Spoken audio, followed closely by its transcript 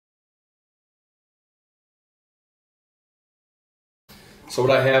So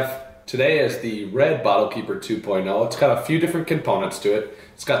what I have today is the red BottleKeeper 2.0. It's got a few different components to it.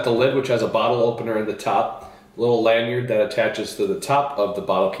 It's got the lid, which has a bottle opener in the top, a little lanyard that attaches to the top of the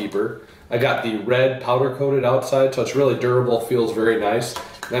BottleKeeper. I got the red powder coated outside, so it's really durable, feels very nice.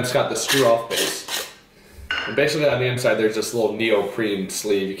 And then it's got the screw off base. And basically on the inside there's this little neoprene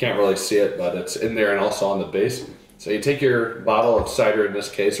sleeve. You can't really see it, but it's in there and also on the base. So you take your bottle of cider in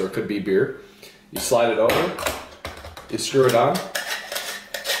this case, or it could be beer. You slide it over, you screw it on,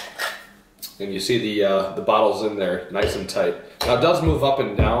 and you see the bottle's in there nice and tight. Now it does move up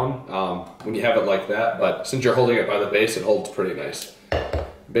and down when you have it like that, but since you're holding it by the base, it holds pretty nice.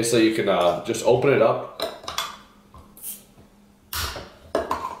 Basically you can just open it up.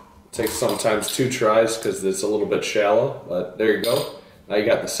 It takes sometimes 2 tries because it's a little bit shallow, but there you go. Now you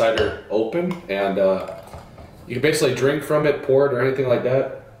got the cider open, and you can basically drink from it, pour it, or anything like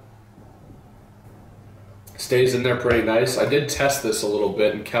that. Stays in there pretty nice. I did test this a little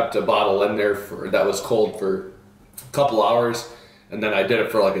bit and kept a bottle in there that was cold for a couple hours, and then I did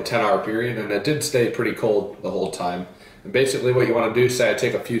it for like a 10-hour period, and it did stay pretty cold the whole time. And basically what you want to do, say I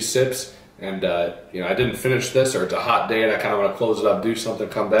take a few sips and you know, I didn't finish this, or it's a hot day and I kind of want to close it up, do something,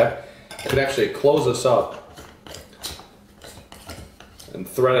 come back, I could actually close this up and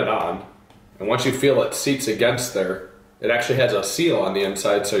thread it on, and once you feel it seats against there, it actually has a seal on the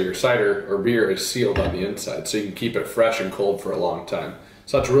inside, so your cider or beer is sealed on the inside, so you can keep it fresh and cold for a long time.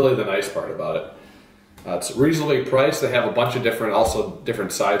 So that's really the nice part about it. It's reasonably priced. They have a bunch of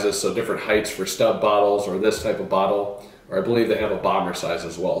different sizes, so different heights for stub bottles or this type of bottle, or I believe they have a bomber size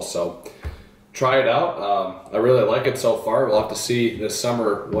as well. So try it out. I really like it so far. We'll have to see this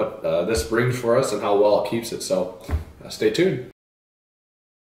summer what this brings for us and how well it keeps it. So stay tuned.